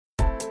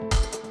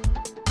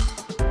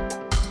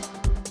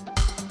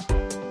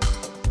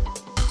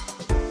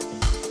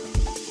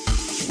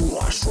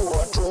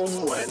说中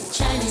文。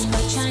 Chinese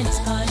pot, Chinese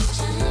pot,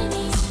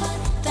 Chinese pot.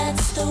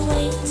 That's the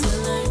way to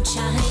learn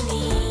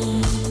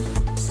Chinese.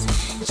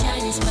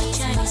 Chinese pot,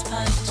 Chinese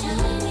pot,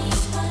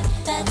 Chinese pot.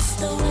 That's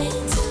the way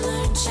to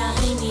learn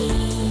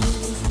Chinese.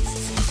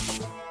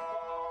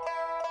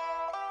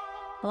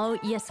 Hello,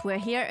 yes, we're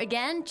here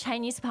again.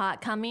 Chinese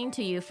Pot coming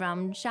to you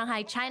from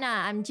Shanghai, China.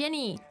 I'm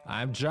Jenny.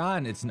 I'm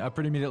John. It's an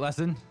upper intermediate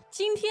lesson.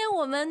 今天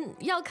我们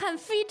要看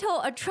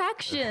Fetal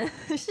Attraction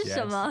是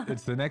什么？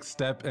 It's the next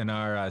step in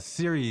our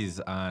series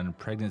on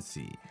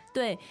pregnancy.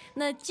 对，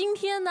那今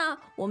天呢，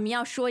我们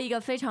要说一个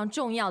非常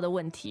重要的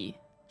问题，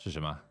是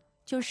什么？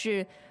就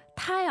是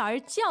胎儿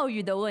教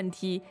育的问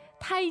题，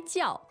胎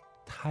教。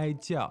胎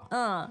教。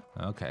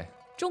OK.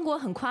 中国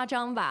很夸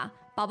张吧？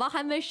宝宝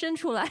还没生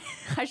出来，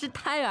还是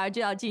胎儿就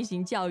要进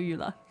行教育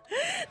了。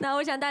那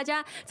我想大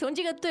家从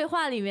这个对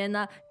话里面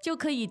呢，就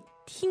可以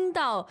听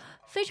到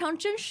非常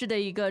真实的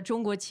一个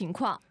中国情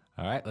况。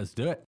All right, let's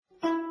do it.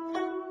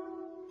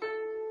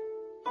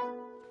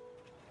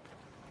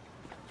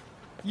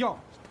 哟，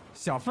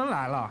小芬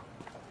来了。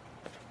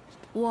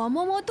我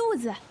摸摸肚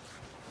子，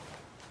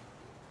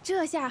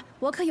这下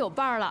我可有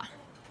伴儿了。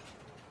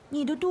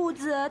你的肚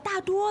子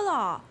大多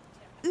了，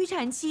预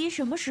产期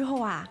什么时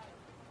候啊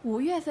5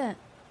月份，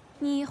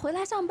你回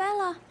来上班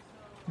了？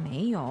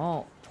没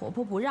有，婆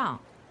婆不让，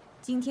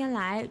今天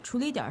来处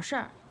理点事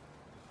儿。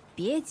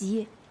别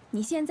急，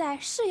你现在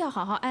是要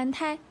好好安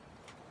胎。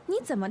你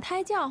怎么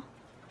胎教？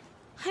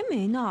还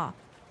没呢，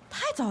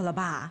太早了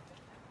吧？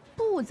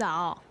不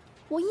早，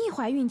我一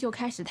怀孕就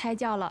开始胎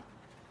教了。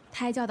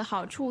胎教的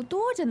好处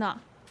多着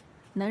呢，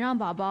能让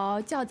宝宝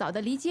较早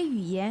的理解语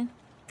言，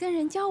跟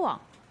人交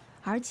往。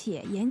而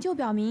且研究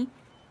表明，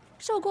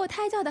受过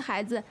胎教的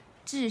孩子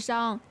智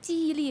商、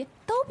记忆力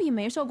都比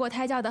没受过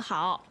胎教的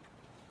好。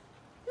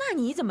那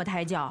你怎么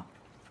胎教？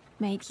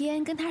每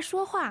天跟他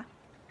说话，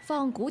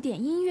放古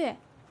典音乐，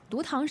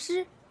读唐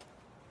诗。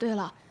对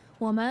了，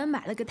我们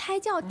买了个胎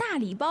教大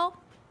礼包，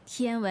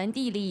天文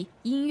地理、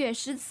音乐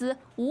诗词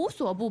无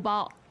所不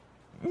包。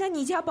那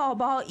你家宝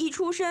宝一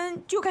出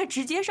生就该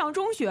直接上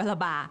中学了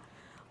吧？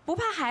不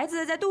怕孩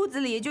子在肚子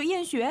里就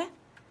厌学？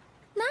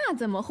那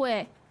怎么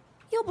会？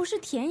又不是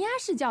填鸭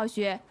式教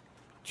学，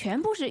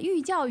全部是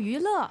寓教于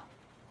乐。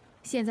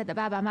现在的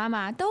爸爸妈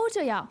妈都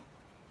这样，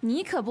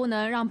你可不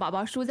能让宝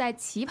宝输在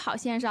起跑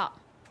线上。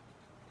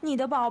你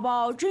的宝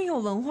宝真有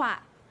文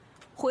化，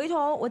回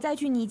头我再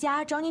去你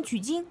家找你取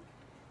经。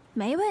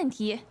没问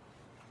题，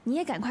你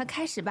也赶快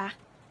开始吧。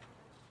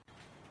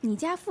你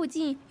家附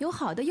近有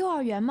好的幼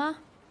儿园吗？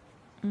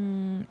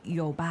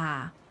有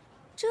吧？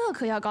这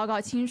可要搞搞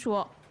清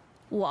楚。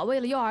我为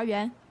了幼儿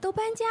园都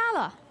搬家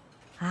了。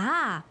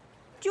啊，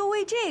就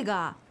为这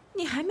个，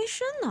你还没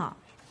生呢。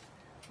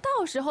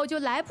到时候就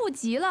来不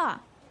及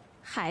了。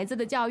孩子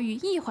的教育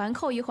一环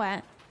扣一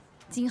环，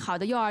进好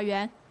的幼儿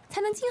园才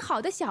能进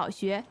好的小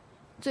学，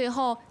最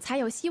后才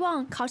有希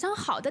望考上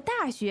好的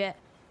大学。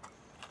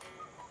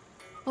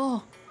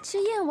哦，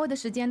吃燕窝的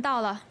时间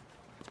到了。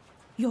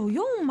有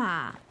用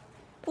吗？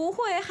不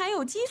会还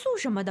有激素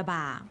什么的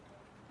吧？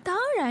当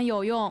然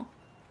有用，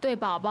对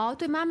宝宝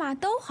对妈妈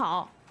都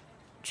好。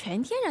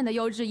全天然的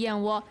优质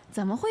燕窝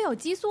怎么会有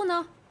激素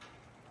呢？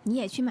你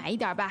也去买一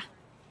点吧，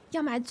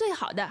要买最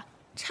好的，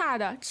差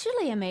的吃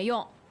了也没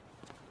用。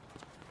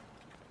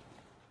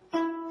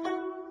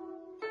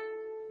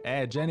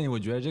哎 ，Jenny， 我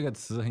觉得这个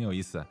词很有意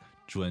思，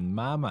准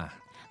妈妈。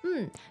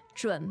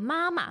准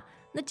妈妈。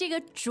那这个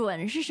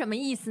准是什么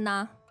意思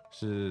呢？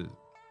是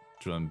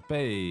准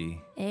备。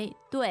哎，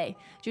对，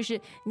就是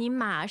你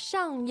马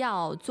上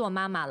要做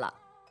妈妈了，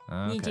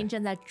你已经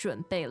正在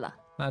准备了。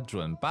那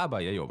准爸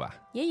爸也有吧？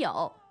也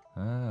有。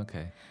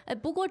OK。哎，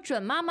不过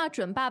准妈妈、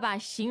准爸爸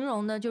形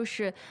容的就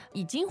是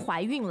已经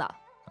怀孕了。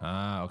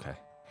OK。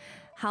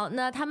好，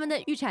那他们的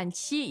预产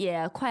期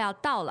也快要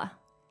到了。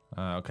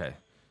OK。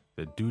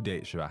The due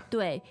date 是吧？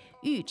对，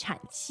预产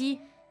期，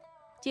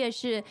这也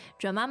是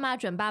准妈妈、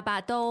准爸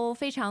爸都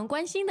非常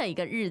关心的一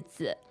个日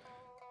子。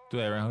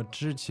对，然后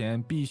之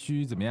前必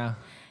须怎么样？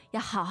要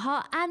好好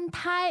安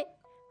胎，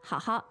好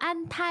好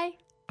安胎。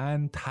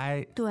安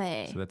胎。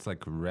对。So that's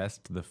like rest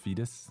the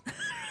fetus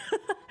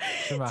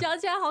是吧？讲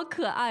起来好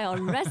可爱哦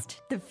 ，rest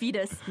the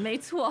fetus 没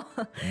错。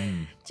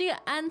这个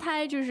安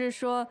胎就是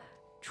说，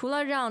除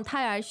了让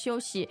胎儿休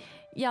息，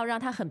要让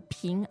他很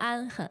平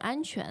安、很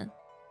安全。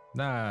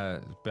那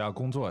不要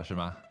工作是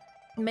吗？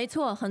没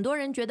错，很多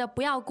人觉得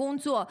不要工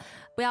作，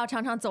不要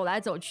常常走来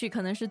走去，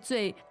可能是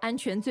最安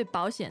全、最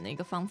保险的一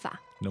个方法。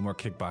No more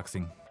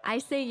kickboxing. I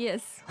say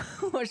yes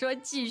我说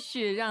继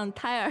续让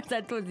胎儿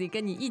在肚子里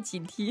跟你一起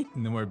踢。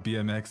 No more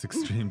BMX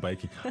extreme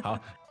biking. 好，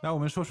那我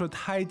们说说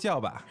胎教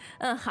吧。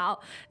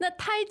好，那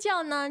胎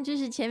教呢，就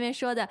是前面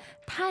说的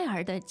胎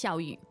儿的教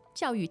育，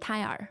教育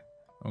胎儿。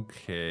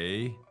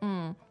OK。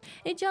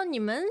知道你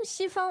们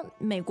西方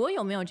美国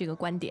有没有这个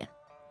观点？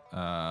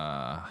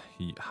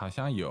好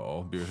像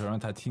有，比如说让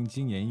他听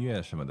经典音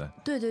乐什么的。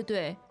对对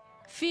对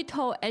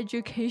 ，Fetal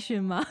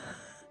education 吗？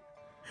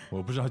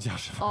我不知道叫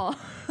什么。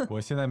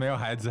我现在没有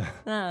孩子。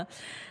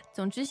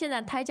总之现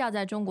在胎教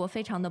在中国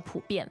非常的普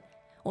遍。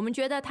我们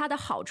觉得它的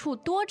好处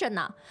多着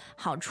呢，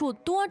好处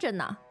多着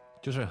呢。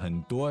就是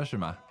很多是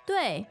吗？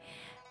对，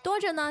多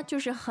着呢就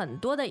是很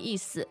多的意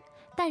思，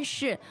但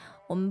是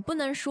我们不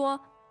能说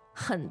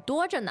很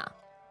多着呢。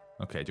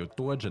OK， 就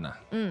多着呢。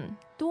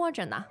多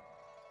着呢，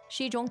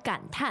是一种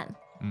感叹。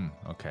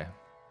OK。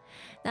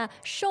那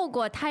受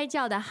过胎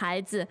教的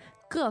孩子，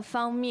各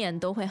方面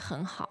都会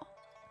很好。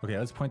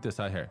OK，let's point this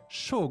out here。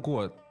受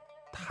过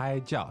胎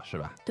教是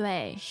吧？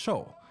对，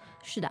受。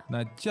是的。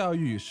那教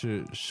育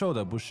是受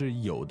的，不是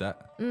有的。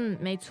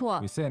没错。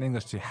We say in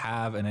English to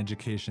have an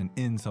education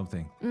in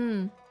something。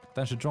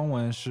但是中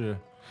文是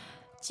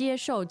接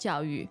受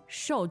教育，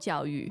受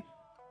教育。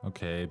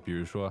OK， 比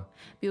如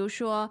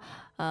说，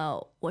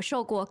我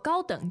受过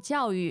高等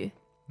教育。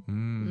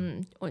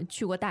我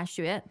去过大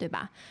学，对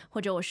吧？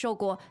或者我受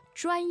过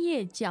专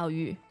业教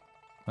育。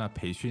那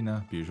培训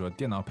呢？比如说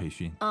电脑培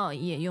训。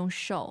也用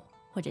受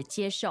或者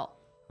接受。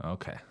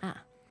OK。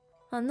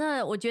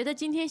那我觉得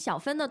今天小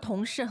芬的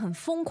同事很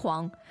疯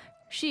狂，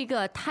是一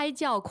个胎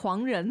教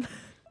狂人。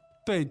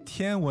对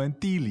天文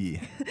地理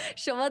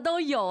什么都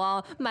有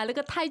哦，买了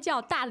个胎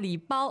教大礼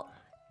包。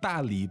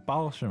大礼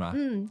包是吗？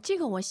这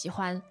个我喜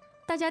欢。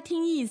大家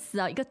听意思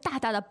啊，一个大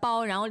大的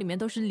包，然后里面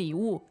都是礼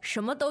物，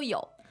什么都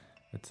有。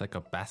It's like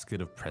a basket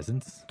of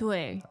presents.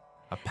 对。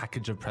A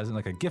package of presents,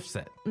 like a gift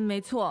set. 没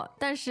错，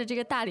但是这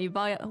个大礼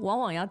包往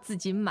往要自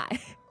己买，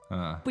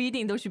不一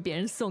定都是别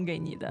人送给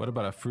你的。What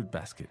about a fruit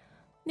basket?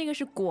 那个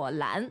是果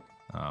篮。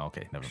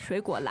OK， never mind.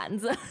 水果篮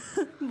子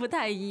不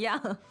太一样。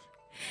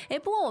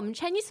不过我们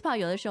Chinese Pot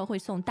有的时候会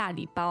送大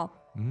礼包，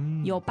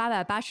有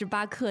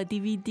888克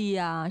DVD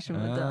啊什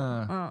么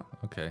的。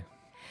OK。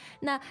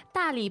那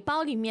大礼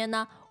包里面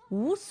呢，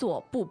无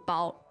所不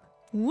包，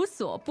无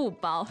所不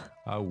包。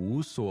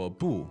无所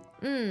不，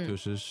就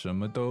是什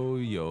么都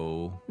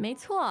有。没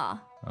错。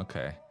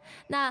OK。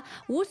那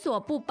无所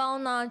不包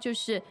呢，就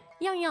是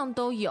样样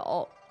都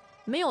有，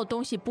没有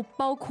东西不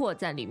包括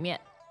在里面。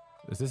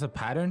Is this a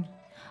pattern?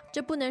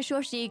 这不能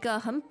说是一个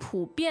很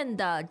普遍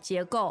的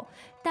结构，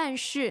但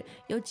是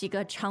有几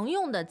个常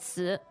用的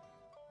词，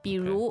比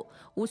如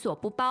无所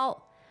不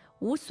包、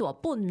无所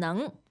不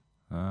能，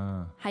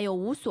还有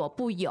无所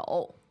不有。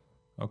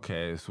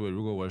OK， 所以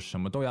如果我什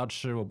么都要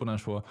吃，我不能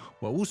说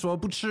我无所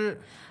不吃。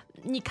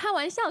你开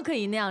玩笑可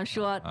以那样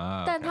说，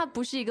但它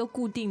不是一个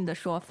固定的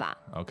说法。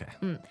OK。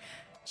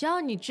只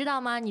要你知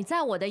道吗？你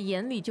在我的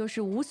眼里就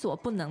是无所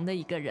不能的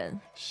一个人。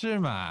是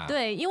吗？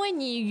对，因为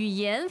你语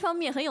言方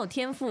面很有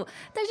天赋，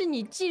但是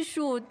你技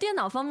术电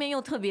脑方面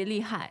又特别厉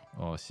害。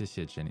谢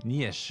谢Jenny，你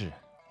也是。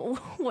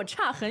我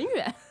差很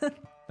远。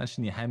但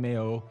是你还没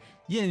有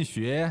厌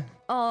学。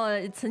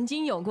曾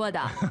经有过的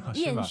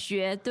厌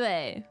学。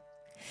对，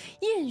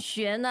厌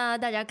学呢，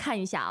大家看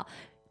一下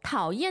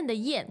讨厌的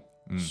厌，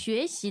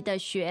学习的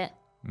学，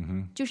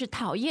就是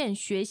讨厌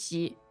学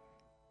习。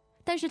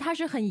但是它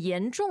是很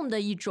严重的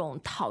一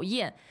种讨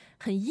厌，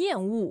很厌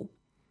恶。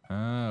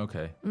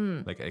OK。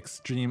Like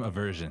extreme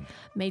aversion。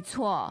没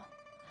错。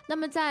那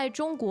么在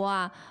中国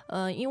啊，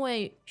因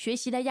为学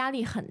习的压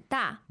力很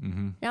大，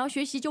然后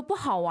学习就不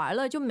好玩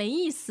了，就没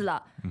意思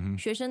了，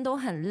学生都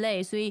很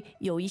累，所以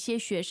有一些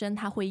学生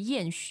他会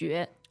厌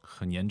学。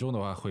很严重的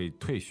话会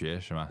退学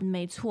是吗？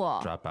没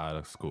错。 Drop out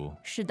of school。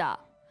 是的。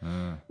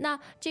那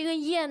这个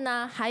厌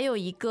呢，还有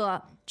一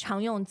个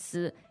常用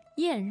词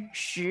厌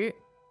食。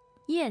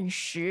厌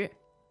食。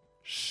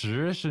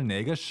食是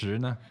哪个食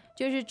呢？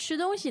就是吃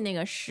东西那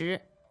个食，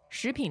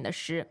食品的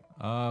食。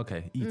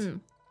OK， eat。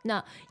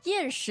那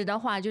厌食的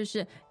话，就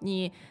是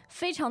你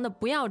非常的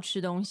不要吃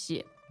东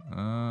西。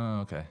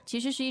OK。其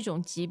实是一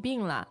种疾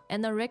病啦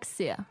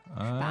 ，anorexia，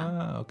 是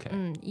吧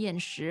？OK。厌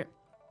食。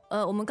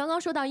我们刚刚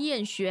说到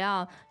厌学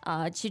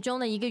啊，其中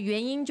的一个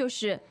原因就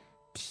是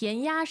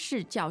填鸭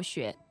式教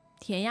学。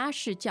填鸭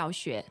式教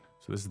学。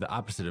So this is the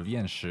opposite of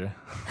厌食。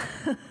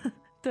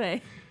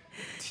对。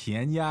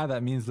填鸭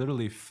that means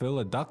literally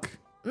fill a duck。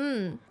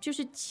就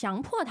是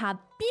强迫他，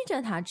逼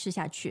着他吃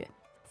下去。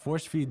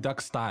Force feed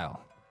duck style。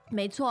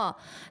没错。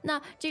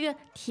那这个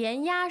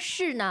填鸭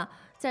式呢，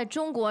在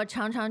中国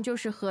常常就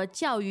是和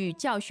教育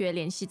教学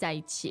联系在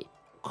一起。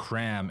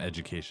Cram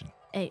education。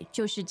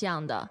就是这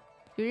样的，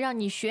就是让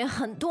你学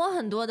很多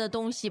很多的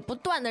东西，不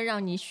断的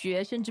让你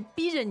学，甚至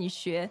逼着你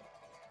学。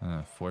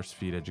Force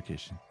feed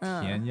education。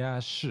填鸭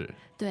式。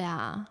对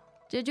啊，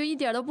这就一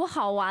点都不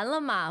好玩了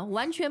嘛，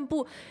完全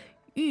不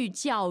寓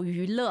教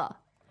于乐。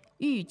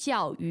寓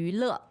教于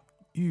乐。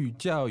寓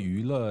教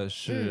于乐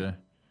是，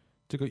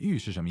这个寓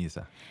是什么意思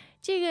啊？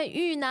这个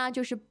寓呢，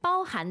就是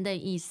包含的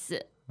意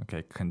思。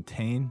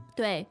OK，contain。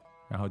对。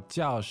然后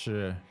教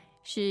是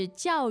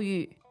教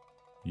育。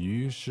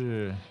于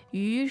是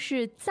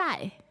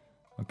在。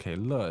OK，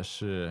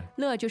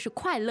 乐就是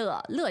快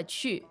乐、乐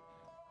趣。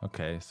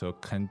OK，so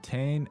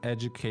contain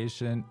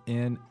education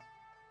in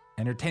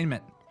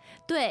entertainment。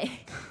对。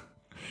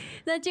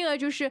那这个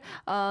就是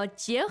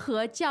结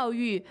合教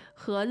育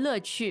和乐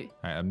趣。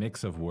A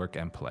mix of work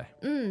and play。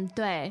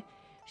对，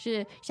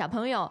是小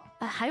朋友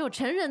还有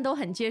成人都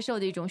很接受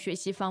的一种学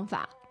习方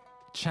法。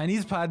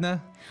Chinese Pod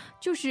呢？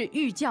就是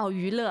寓教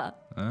于乐。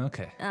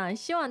OK，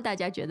希望大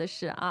家觉得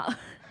是啊。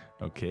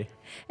OK，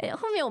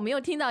后面我们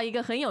又听到一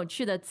个很有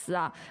趣的词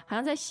啊，好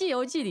像在《西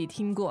游记》里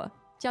听过，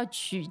叫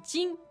取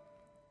经。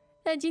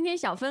但今天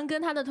小芬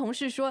跟她的同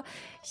事说，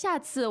下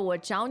次我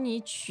找你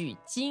取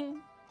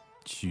经。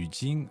取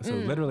经 ，so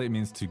literally it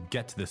means to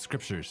get to the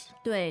scriptures。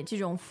对，这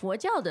种佛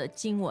教的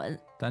经文。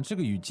但这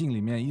个语境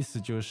里面意思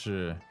就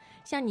是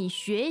向你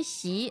学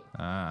习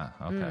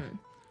OK，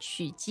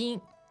取经。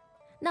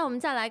那我们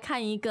再来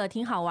看一个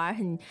挺好玩、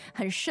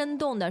很生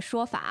动的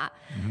说法，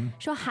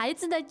说孩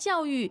子的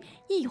教育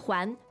一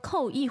环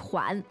扣一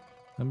环。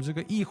那么这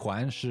个一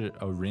环是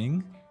a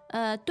ring？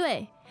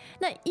对，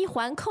那一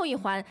环扣一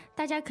环，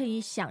大家可以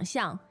想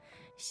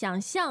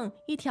象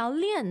一条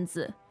链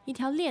子，一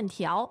条链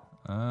条。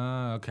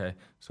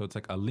OK，so it's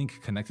like a link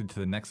connected to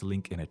the next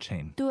link in a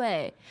chain。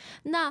对，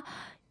那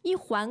一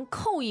环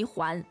扣一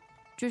环，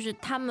就是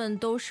它们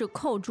都是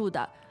扣住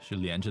的，是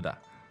连着的。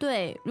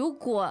对，如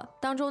果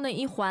当中的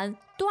一环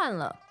断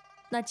了，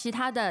那其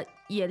他的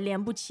也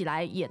连不起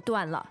来，也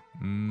断了。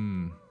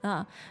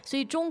所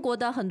以中国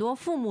的很多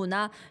父母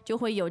呢，就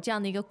会有这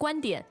样的一个观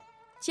点：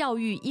教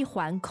育一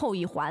环扣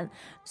一环。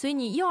所以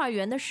你幼儿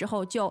园的时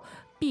候就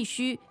必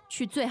须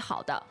去最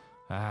好的。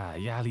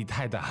压力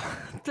太大。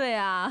对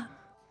啊，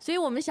所以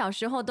我们小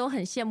时候都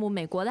很羡慕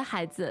美国的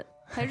孩子，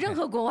还有任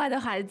何国外的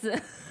孩子。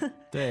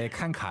对，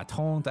看卡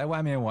通，在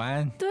外面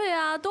玩。对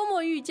啊，多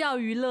么寓教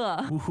于乐。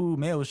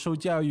没有受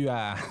教育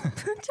啊。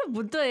这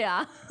不对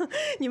啊，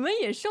你们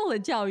也受了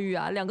教育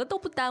啊，两个都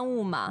不耽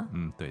误嘛。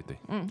对。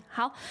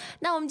好，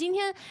那我们今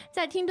天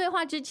在听对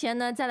话之前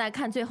呢，再来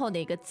看最后的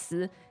一个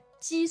词，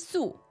激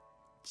素。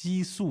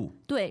激素。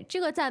对，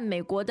这个在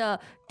美国的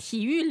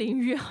体育领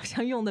域好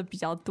像用的比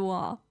较多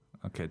啊。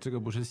OK， 这个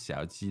不是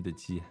小鸡的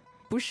鸡。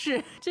不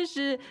是，这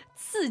是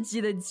刺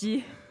激的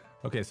激。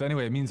Okay, so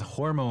anyway, it means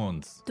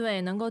hormones.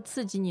 对，能够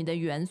刺激你的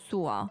元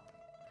素啊。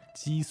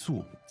激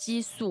素。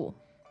激素，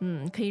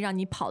可以让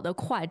你跑得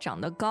快，长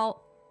得高。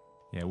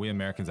Yeah, we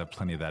Americans have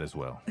plenty of that as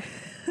well.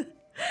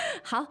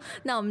 好，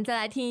那我们再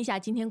来听一下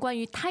今天关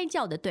于胎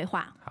教的对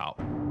话。好。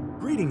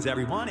Greetings,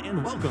 everyone,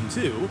 and welcome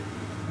to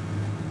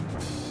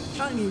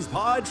Chinese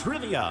Pod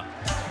Trivia.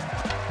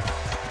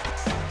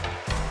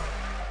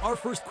 Our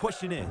first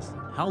question is,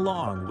 how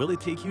long will it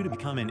take you to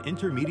become an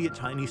intermediate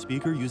Chinese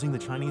speaker using the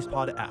Chinese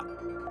Pod app?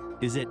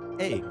 Is it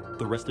A,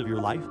 the rest of your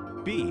life?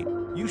 B,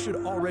 you should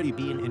already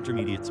be an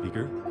intermediate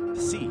speaker?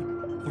 C,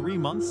 3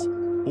 months?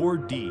 Or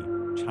D,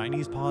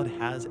 Chinese Pod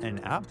has an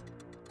app?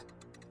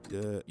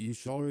 You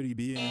should already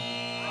be in.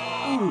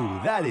 Ooh,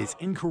 that is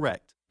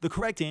incorrect. The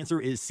correct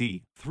answer is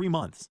C, 3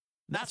 months.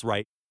 That's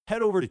right.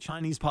 Head over to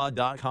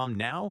ChinesePod.com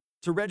now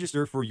to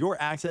register for your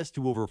access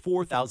to over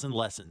 4,000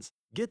 lessons.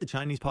 Get the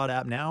Chinese Pod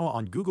app now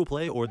on Google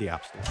Play or the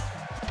App Store.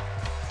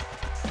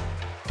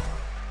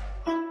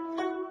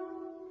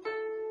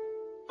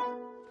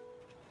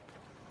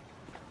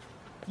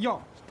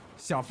 哟，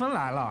小芬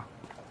来了。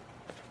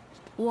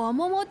我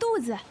摸摸肚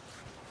子，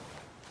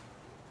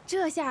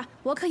这下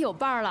我可有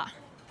伴儿了。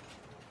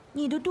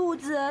你的肚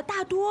子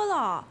大多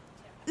了，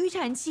预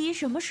产期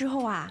什么时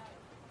候啊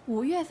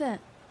？5月份。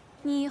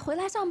你回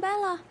来上班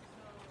了？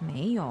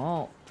没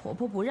有，婆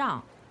婆不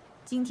让。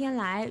今天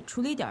来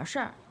处理点事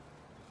儿。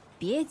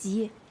别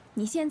急，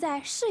你现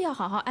在是要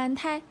好好安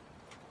胎。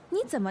你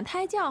怎么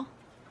胎教？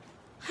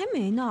还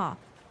没呢，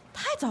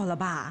太早了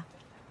吧？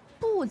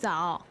不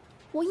早，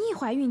我一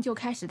怀孕就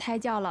开始胎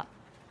教了。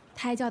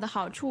胎教的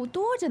好处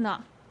多着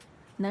呢，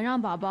能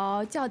让宝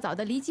宝较早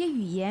的理解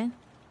语言，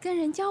跟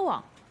人交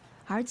往。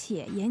而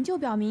且研究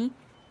表明，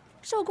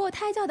受过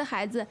胎教的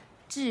孩子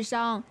智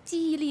商、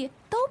记忆力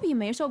都比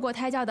没受过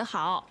胎教的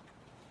好。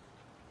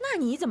那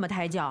你怎么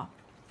胎教？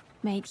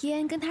每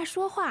天跟他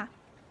说话，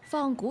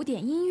放古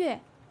典音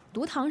乐，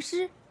读唐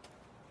诗。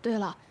对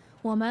了，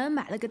我们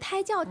买了个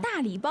胎教大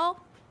礼包，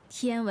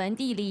天文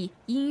地理、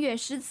音乐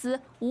诗词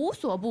无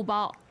所不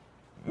包。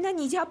那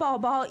你家宝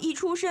宝一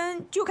出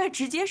生就该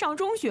直接上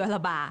中学了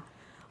吧？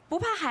不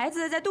怕孩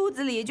子在肚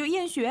子里就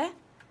厌学？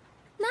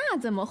那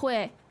怎么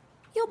会？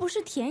又不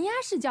是填鸭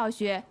式教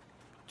学，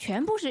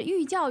全部是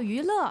寓教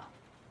于乐。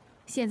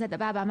现在的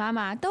爸爸妈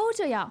妈都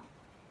这样，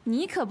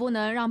你可不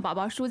能让宝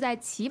宝输在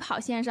起跑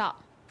线上。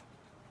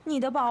你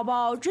的宝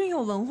宝真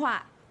有文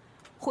化，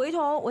回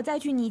头我再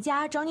去你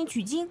家找你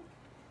取经。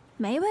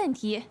没问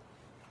题，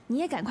你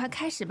也赶快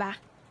开始吧。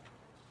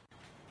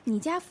你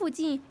家附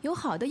近有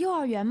好的幼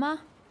儿园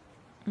吗？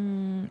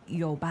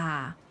有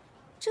吧。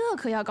这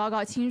可要搞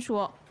搞清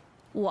楚，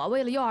我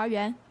为了幼儿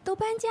园都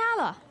搬家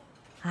了。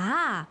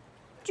啊，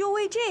就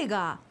为这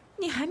个，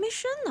你还没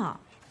生呢。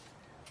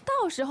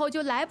到时候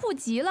就来不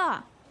及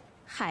了。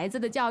孩子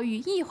的教育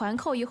一环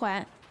扣一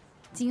环，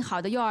进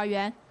好的幼儿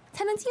园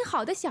才能进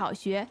好的小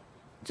学，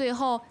最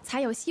后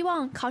才有希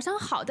望考上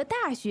好的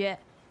大学。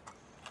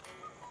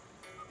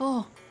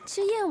哦，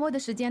吃燕窝的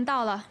时间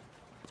到了。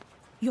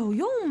有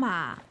用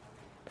吗？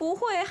不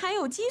会含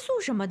有激素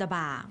什么的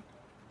吧？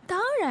当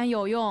然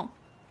有用，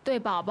对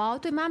宝宝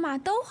对妈妈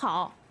都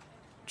好。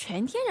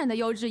全天然的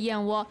优质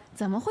燕窝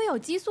怎么会有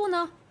激素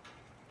呢？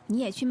你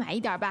也去买一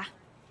点吧，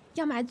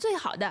要买最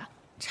好的、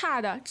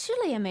差的吃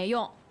了也没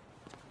用。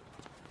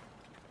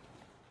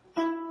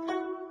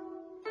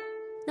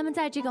那么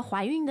在这个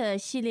怀孕的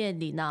系列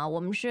里呢，我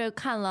们是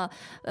看了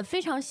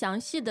非常详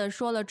细的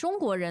说了中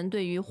国人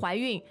对于怀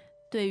孕、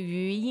对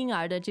于婴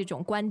儿的这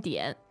种观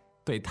点。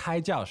对，胎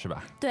教是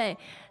吧？对，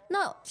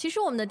那其实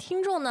我们的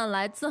听众呢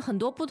来自很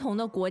多不同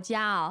的国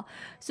家啊，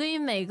所以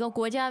每个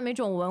国家每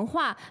种文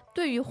化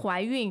对于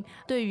怀孕、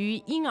对于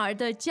婴儿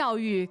的教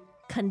育，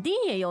肯定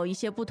也有一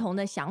些不同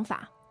的想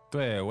法。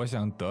对，我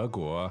想德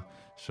国、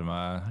什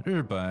么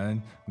日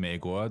本、美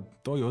国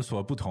都有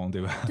所不同，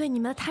对吧？对，你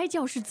们的胎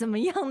教是怎么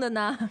样的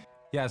呢？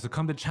 Yeah, so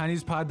come to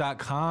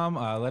ChinesePod.com.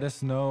 Let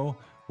us know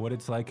what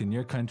it's like in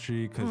your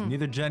country, because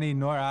neither Jenny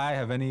nor I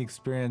have any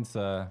experience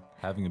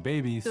having a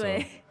baby. So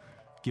对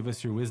give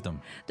us your wisdom.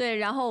 对，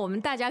然后我们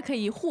大家可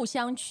以互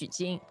相取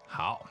经。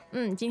好，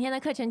今天的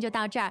课程就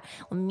到这儿，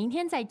我们明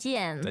天再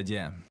见。再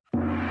见。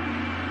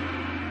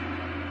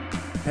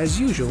As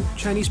usual,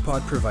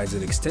 ChinesePod provides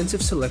an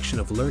extensive selection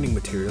of learning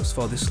materials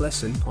for this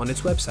lesson on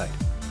its website,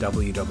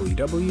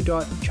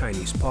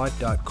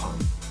 www.chinesepod.com.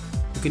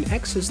 You can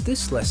access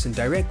this lesson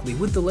directly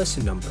with the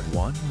lesson number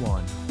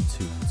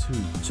 1122.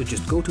 So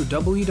just go to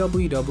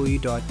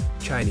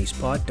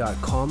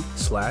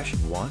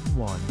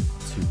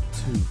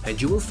www.chinesepod.com/1122 and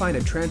you will find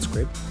a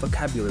transcript,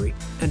 vocabulary,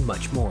 and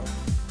much more.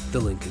 The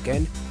link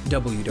again,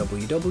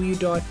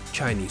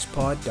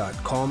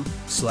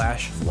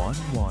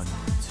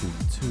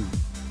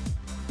 www.chinesepod.com/1122.